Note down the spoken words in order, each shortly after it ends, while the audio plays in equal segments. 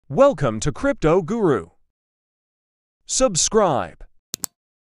Welcome to Crypto Guru. Subscribe.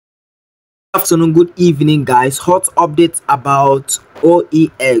 Good afternoon, good evening, guys. Hot updates about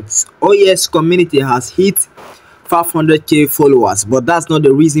OEX. OEX community has hit 500k followers, but that's not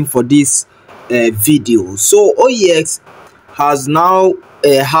the reason for this video. So OEX has now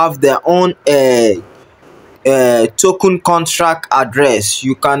have their own token contract address.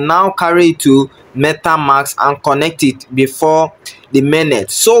 You can now carry it to MetaMask and connect it before the mainnet.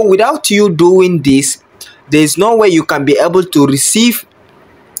 So without you doing this, there is no way you can be able to receive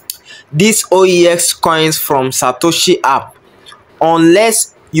these OEX coins from Satoshi app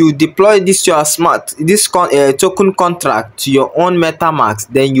unless you deploy this to your token contract to your own MetaMask.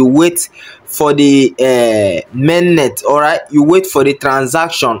 Then you wait for the mainnet. All right, you wait for the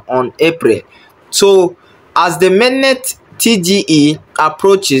transaction on April. So as the mainnet TGE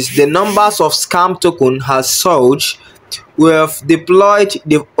approaches, the numbers of scam token has surged. We have deployed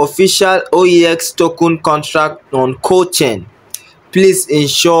the official OEX token contract on CoChain. Please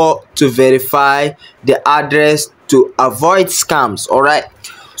ensure to verify the address to avoid scams. All right,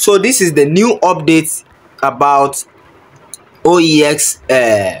 so this is the new update about OEX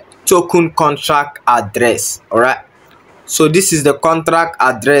token contract address. All right, so this is the contract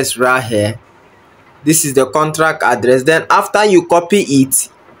address right here. This is the contract address. Then after you copy it,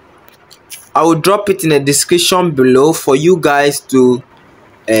 I will drop it in the description below for you guys to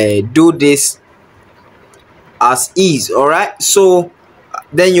do this as ease. All right, so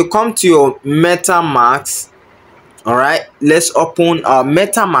then you come to your MetaMask. All right, let's open our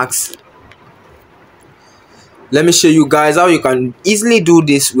MetaMask. Let me show you guys how you can easily do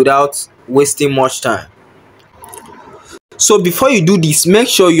this without wasting much time. So before you do this, make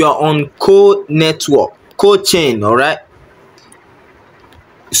sure you are on CoChain. All right,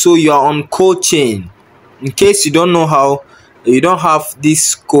 so you are on CoChain. In case you don't know how, you don't have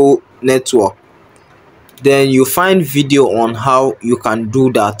this network, then you find video on how you can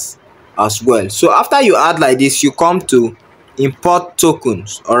do that as well. So after you add like this, you come to import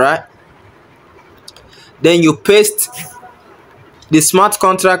tokens. All right, then you paste the smart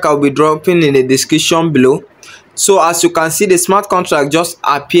contract. I'll be dropping in the description below. So as you can see, the smart contract just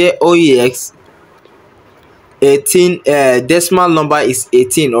appear OEX 18, decimal number is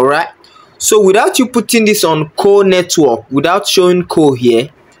 18. All right, so without you putting this on network, without showing here,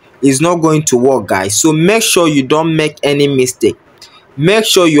 is not going to work, guys. So make sure you don't make any mistake. Make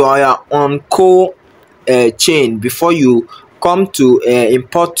sure you are on chain before you come to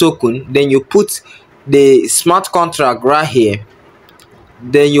import token. Then you put the smart contract right here,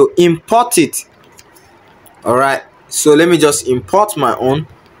 then you import it. All right, so let me just import my own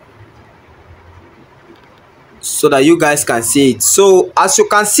so that you guys can see it. So as you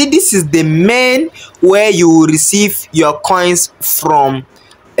can see, this is the main where you will receive your coins from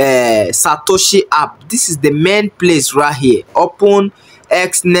Satoshi app. This is the main place right here,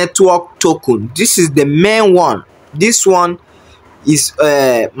 OpenX network token. This is the main one. This one is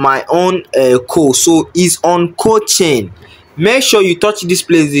my own code, so it's on CoChain. Make sure you touch this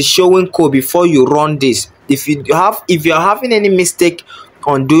place, is showing code before you run this. If you're having any mistake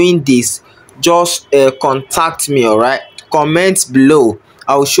on doing this, just contact me. All right, comment below.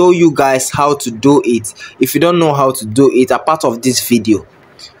 I'll show you guys how to do it if you don't know how to do it apart of this video.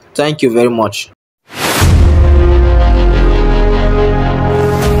 Thank you very much.